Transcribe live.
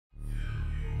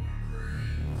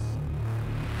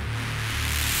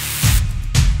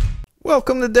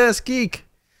Welcome to DASGeek.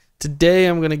 Today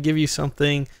I'm going to give you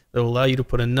something that will allow you to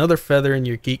put another feather in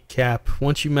your geek cap.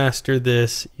 Once you master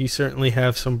this, you certainly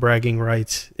have some bragging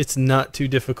rights. It's not too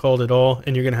difficult at all,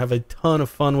 and you're going to have a ton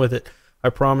of fun with it. I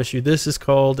promise you. This is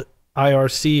called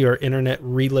IRC, or Internet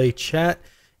Relay Chat,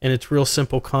 and it's a real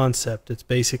simple concept. It's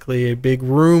basically a big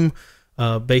room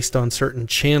based on certain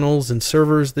channels and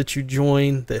servers that you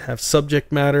join that have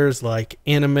subject matters like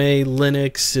anime,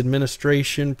 Linux,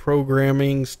 administration,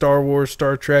 programming, Star Wars,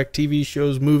 Star Trek, TV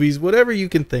shows, movies, whatever you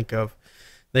can think of.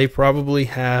 They probably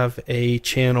have a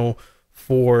channel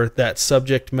for that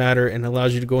subject matter and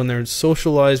allows you to go in there and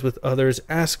socialize with others,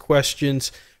 ask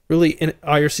questions. Really,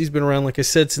 IRC's been around, like I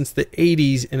said, since the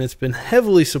 80s, and it's been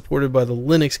heavily supported by the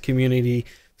Linux community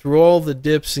through all the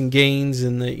dips and gains.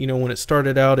 And when it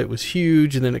started out, it was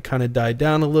huge, and then it kind of died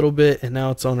down a little bit, and now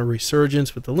it's on a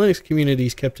resurgence. But the Linux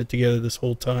community's kept it together this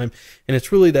whole time, and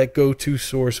it's really that go-to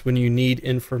source when you need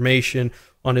information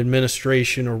on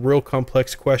administration or real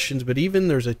complex questions. But even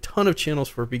there's a ton of channels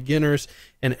for beginners,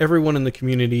 and everyone in the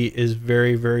community is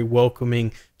very, very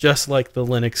welcoming, just like the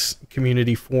Linux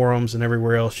community forums and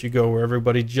everywhere else you go, where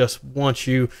everybody just wants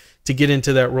you to get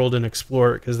into that world and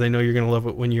explore it because they know you're going to love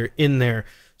it when you're in there.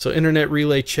 So Internet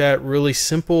Relay Chat, really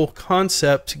simple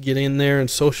concept to get in there and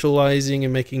socializing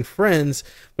and making friends,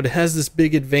 but it has this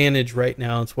big advantage right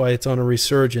now. That's why it's on a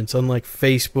resurgence, unlike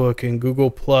Facebook and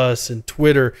Google Plus and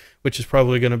Twitter, which is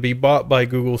probably going to be bought by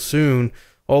Google soon.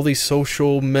 All these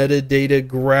social metadata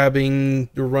grabbing,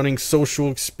 they're running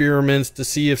social experiments to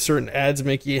see if certain ads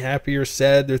make you happy or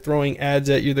sad. They're throwing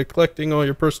ads at you. They're collecting all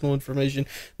your personal information.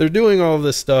 They're doing all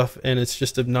this stuff, and it's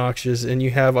just obnoxious. And you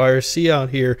have IRC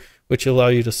out here, which allow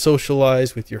you to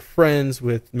socialize with your friends,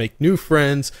 make new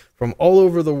friends from all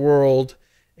over the world,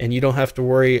 and you don't have to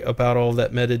worry about all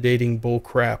that metadating bull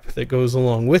crap that goes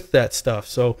along with that stuff.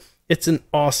 So it's an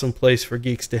awesome place for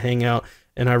geeks to hang out,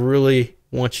 and I really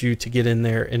want you to get in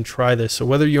there and try this. So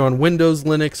whether you're on Windows,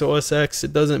 Linux, OS X,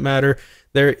 it doesn't matter.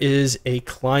 There is a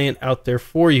client out there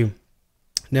for you.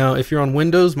 Now, if you're on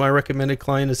Windows, my recommended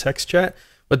client is HexChat,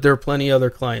 but there are plenty other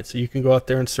clients. So you can go out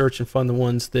there and search and find the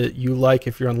ones that you like.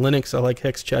 If you're on Linux, I like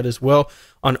HexChat as well.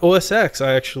 On OS X,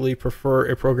 I actually prefer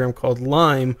a program called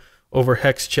Lime over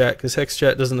HexChat, because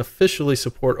HexChat doesn't officially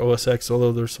support OS X,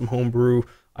 although there's some homebrew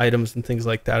items and things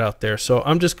like that out there. So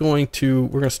we're going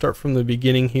to start from the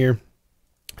beginning here.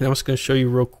 And I'm just going to show you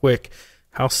real quick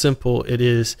how simple it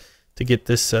is to get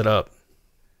this set up.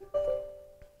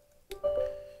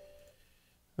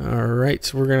 All right,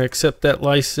 so we're going to accept that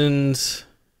license.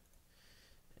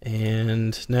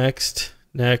 And next.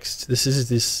 This is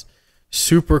this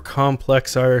super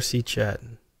complex IRC chat.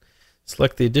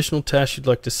 Select the additional tasks you'd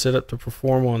like to set up to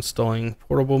perform while installing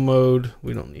portable mode.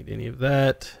 We don't need any of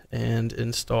that. And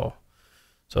install.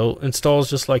 So install is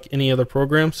just like any other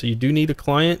program, so you do need a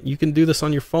client. You can do this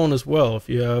on your phone as well. If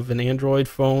you have an Android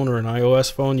phone or an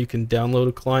iOS phone, you can download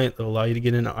a client that will allow you to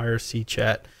get into IRC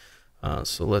chat.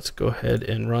 So let's go ahead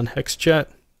and run HexChat.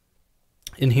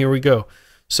 And here we go.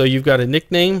 So you've got a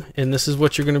nickname, and this is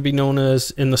what you're going to be known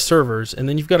as in the servers. And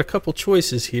then you've got a couple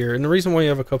choices here. And the reason why you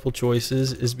have a couple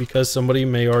choices is because somebody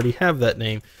may already have that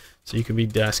name. So you can be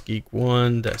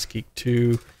DASGeek1,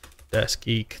 DASGeek2,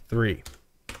 DASGeek3.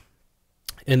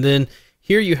 And then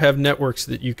here you have networks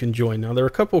that you can join. Now there are a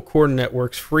couple core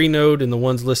networks, Freenode, and the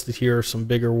ones listed here are some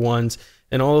bigger ones.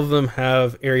 And all of them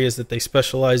have areas that they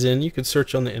specialize in. You can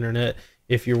search on the internet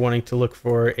if you're wanting to look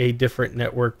for a different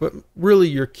network. But really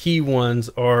your key ones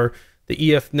are the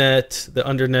EFNet, the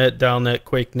Undernet, Dalnet,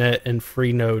 Quakenet, and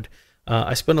Freenode.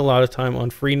 I spend a lot of time on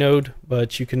Freenode,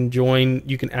 but you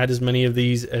can add as many of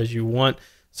these as you want.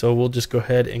 So we'll just go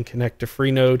ahead and connect to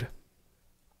Freenode.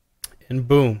 And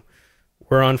boom.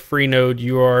 We're on Freenode.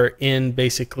 You are in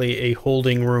basically a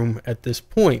holding room at this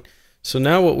point. So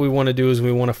now what we want to do is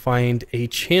we want to find a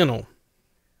channel.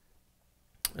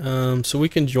 So we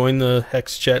can join the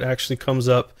HexChat. Actually comes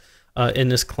up in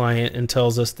this client and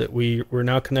tells us that we're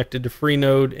now connected to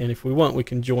Freenode, and if we want, we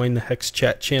can join the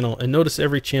HexChat channel. And notice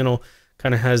every channel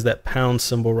kind of has that pound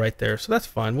symbol right there. So that's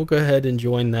fine. We'll go ahead and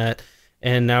join that.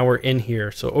 And now we're in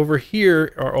here. So over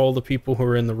here are all the people who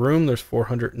are in the room. There's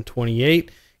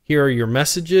 428. Here are your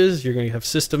messages. You're going to have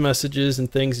system messages and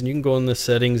things, and you can go in the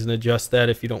settings and adjust that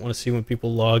if you don't want to see when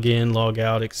people log in, log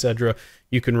out, etc.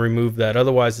 You can remove that.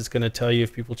 Otherwise, it's going to tell you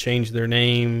if people change their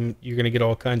name. You're going to get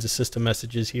all kinds of system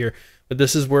messages here. But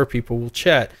this is where people will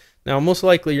chat. Now, most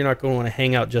likely, you're not going to want to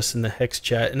hang out just in the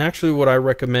HexChat. And actually, what I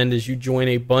recommend is you join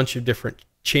a bunch of different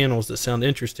channels that sound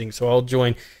interesting. So I'll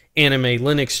join anime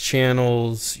Linux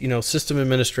channels, system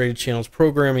administrative channels,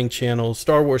 programming channels,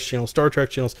 Star Wars channels, Star Trek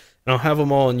channels, and I'll have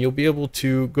them all, and you'll be able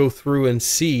to go through and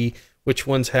see which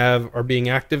ones are being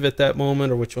active at that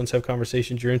moment, or which ones have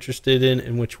conversations you're interested in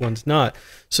and which ones not.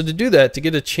 So to do that, to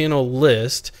get a channel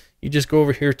list, you just go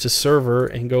over here to server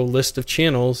and go list of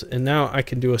channels, and now I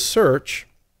can do a search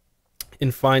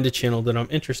and find a channel that I'm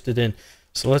interested in.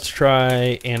 So let's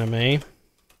try anime.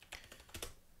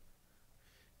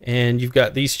 And you've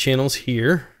got these channels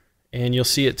here, and you'll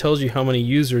see it tells you how many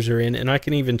users are in, and I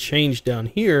can even change down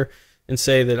here and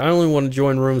say that I only want to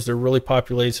join rooms that are really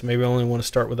populated, so maybe I only want to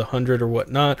start with 100 or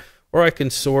whatnot, or I can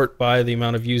sort by the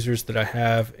amount of users that I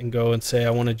have and go and say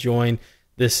I want to join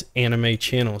this anime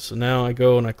channel. So now I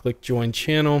go and I click join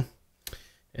channel,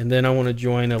 and then I want to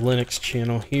join a Linux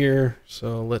channel here.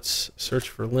 So let's search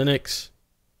for Linux,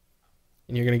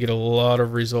 and you're going to get a lot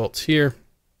of results here.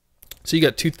 So you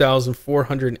got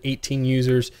 2,418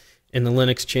 users in the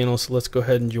Linux channel, so let's go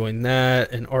ahead and join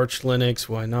that. And Arch Linux,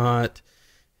 why not?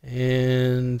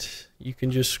 And you can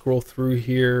just scroll through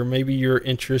here. Maybe you're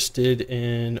interested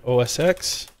in OS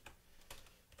X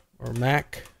or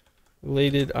Mac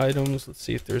related items. Let's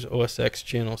see if there's OS X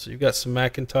channel. So you've got some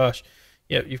Macintosh.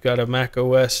 Yep, you've got a Mac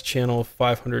OS channel,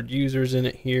 500 users in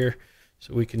it here,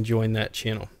 so we can join that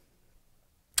channel.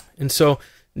 And so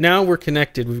now we're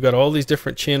connected. We've got all these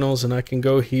different channels, and I can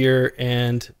go here,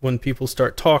 and when people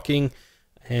start talking,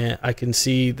 and I can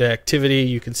see the activity.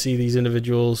 You can see these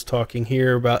individuals talking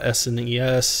here about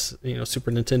SNES, you know,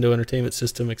 Super Nintendo Entertainment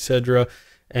System, etc.,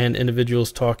 and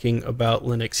individuals talking about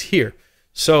Linux here.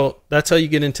 So that's how you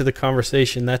get into the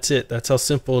conversation. That's it. That's how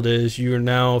simple it is. You are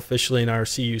now officially an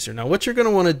IRC user. Now, what you're going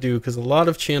to want to do, because a lot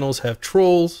of channels have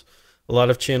trolls, a lot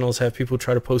of channels have people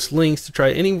try to post links to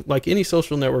try any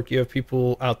social network. You have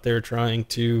people out there trying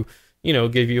to, you know,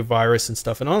 give you a virus and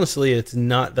stuff. And honestly, it's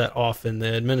not that often.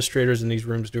 The administrators in these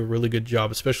rooms do a really good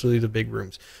job, especially the big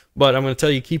rooms. But I'm going to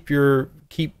tell you, keep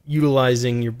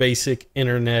utilizing your basic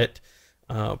internet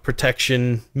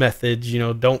protection methods. You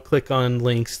know, don't click on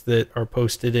links that are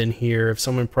posted in here. If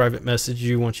someone private message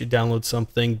you, wants you to download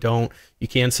something, don't. You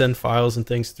can send files and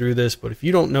things through this, but if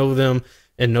you don't know them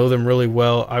and know them really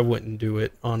well, I wouldn't do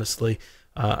it, honestly.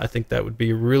 I think that would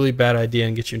be a really bad idea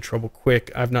and get you in trouble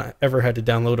quick. I've not ever had to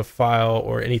download a file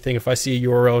or anything. If I see a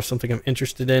URL or something I'm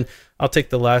interested in, I'll take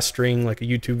the last string, like a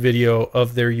YouTube video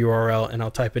of their URL, and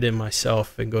I'll type it in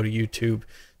myself and go to YouTube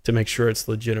to make sure it's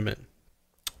legitimate.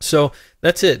 So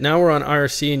that's it. Now we're on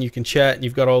IRC, and you can chat, and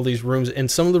you've got all these rooms, and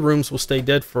some of the rooms will stay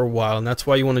dead for a while, and that's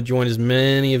why you want to join as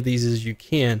many of these as you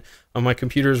can. On my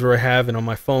computers where I have, and on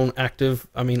my phone active,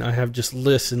 I mean, I have just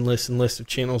lists and lists and lists of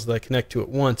channels that I connect to at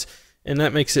once, and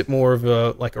that makes it more of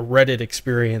a like a Reddit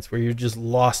experience where you're just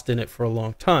lost in it for a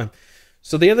long time.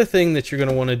 So the other thing that you're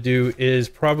going to want to do is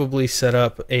probably set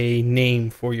up a name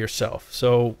for yourself.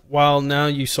 So while now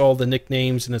you saw the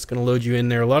nicknames and it's going to load you in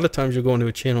there, a lot of times you'll go into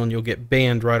a channel and you'll get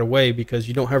banned right away because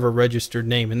you don't have a registered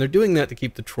name, and they're doing that to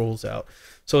keep the trolls out.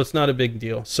 So it's not a big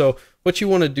deal. So what you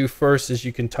want to do first is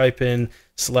you can type in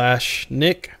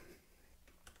 /nick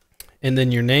and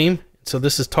then your name. So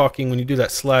this is talking, when you do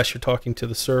that slash, you're talking to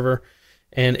the server,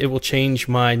 and it will change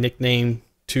my nickname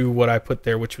to what I put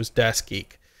there, which was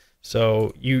DASGeek.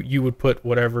 So you would put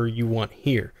whatever you want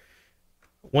here.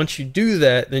 Once you do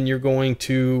that, then you're going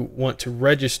to want to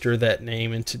register that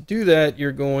name, and to do that,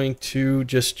 you're going to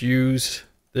just use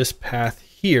this path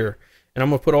here. And I'm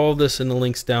going to put all this in the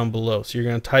links down below. So you're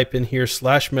going to type in here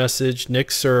 /message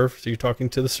nickserv, so you're talking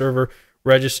to the server,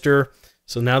 register.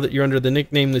 So now that you're under the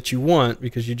nickname that you want,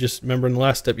 because you just remember in the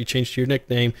last step you changed to your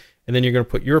nickname, and then you're going to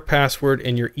put your password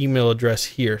and your email address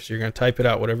here. So you're going to type it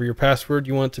out, whatever your password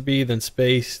you want it to be, then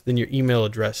space, then your email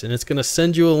address. And it's going to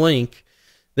send you a link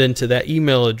then to that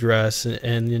email address,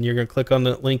 and then you're going to click on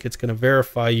that link. It's going to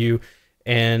verify you,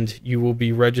 and you will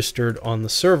be registered on the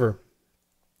server.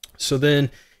 So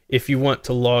then if you want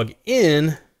to log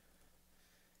in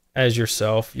as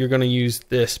yourself, you're going to use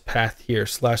this path here,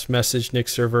 /message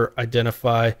nickserver,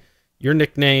 identify your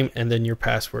nickname and then your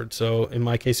password. So in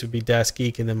my case it would be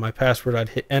DASGeek, and then my password, I'd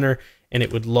hit enter, and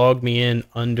it would log me in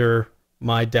under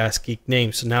my DASGeek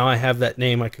name. So now I have that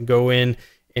name. I can go in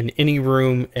any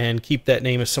room and keep that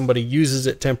name. If somebody uses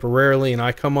it temporarily and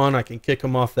I come on, I can kick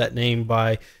them off that name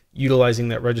by utilizing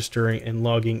that registering and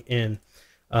logging in.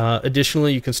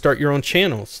 Additionally, you can start your own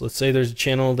channels. Let's say there's a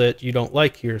channel that you don't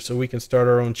like here, so we can start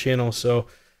our own channel. So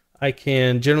I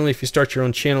can, generally, if you start your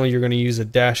own channel, you're going to use a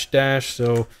 --.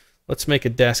 So let's make a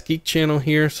DASGeek channel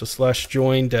here. So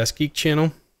 /join DASGeek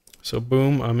channel. So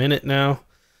boom, I'm in it now.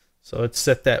 So it's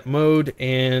set that mode,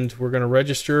 and we're going to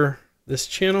register this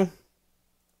channel.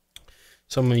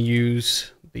 So I'm going to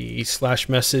use the /message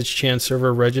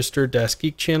ChanServ register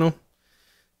DASGeek channel.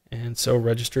 And so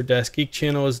register DASGeek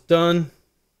channel is done.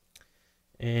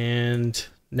 And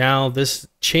now this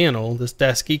channel, this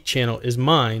DASGeek channel, is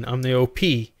mine. I'm the OP,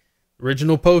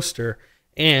 original poster,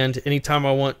 and anytime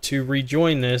I want to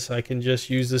rejoin this, I can just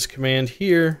use this command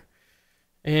here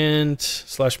and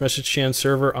 /message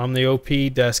ChanServer. I'm the OP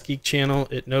DASGeek channel.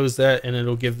 It knows that, and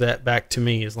it'll give that back to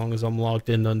me as long as I'm logged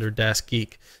in under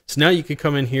DASGeek. So now you can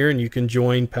come in here and you can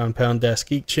join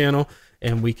 #DASGeek channel,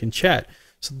 and we can chat.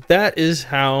 So that is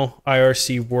how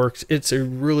IRC works. It's a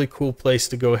really cool place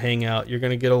to go hang out. You're going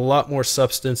to get a lot more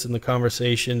substance in the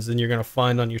conversations than you're going to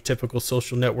find on your typical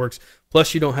social networks.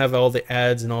 Plus, you don't have all the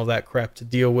ads and all that crap to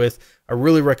deal with. I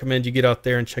really recommend you get out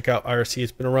there and check out IRC.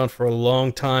 It's been around for a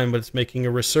long time, but it's making a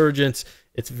resurgence.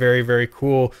 It's very, very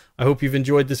cool. I hope you've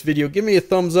enjoyed this video. Give me a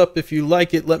thumbs up if you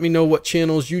like it. Let me know what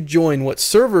channels you join, what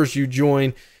servers you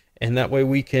join, and that way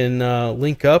we can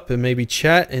link up and maybe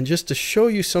chat. And just to show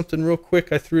you something real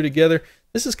quick I threw together,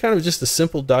 this is kind of just a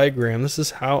simple diagram. This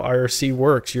is how IRC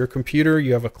works. Your computer,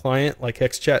 you have a client like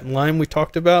HexChat and Lime we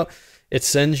talked about. It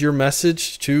sends your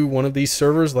message to one of these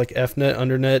servers like EFNet,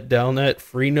 Undernet, Dalnet,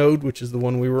 Freenode, which is the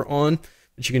one we were on.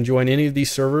 But you can join any of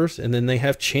these servers, and then they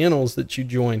have channels that you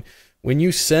join. When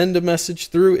you send a message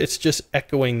through, it's just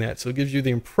echoing that. So it gives you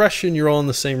the impression you're all in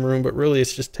the same room, but really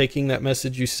it's just taking that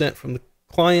message you sent from the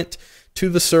client to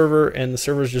the server, and the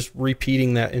server is just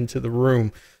repeating that into the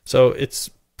room. So it's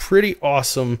pretty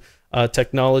awesome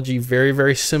technology. Very,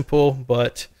 very simple,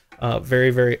 but very,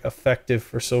 very effective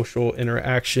for social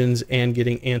interactions and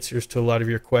getting answers to a lot of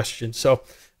your questions. So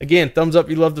again, thumbs up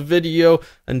if you love the video.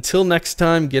 Until next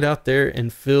time, get out there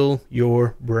and fill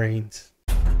your brains.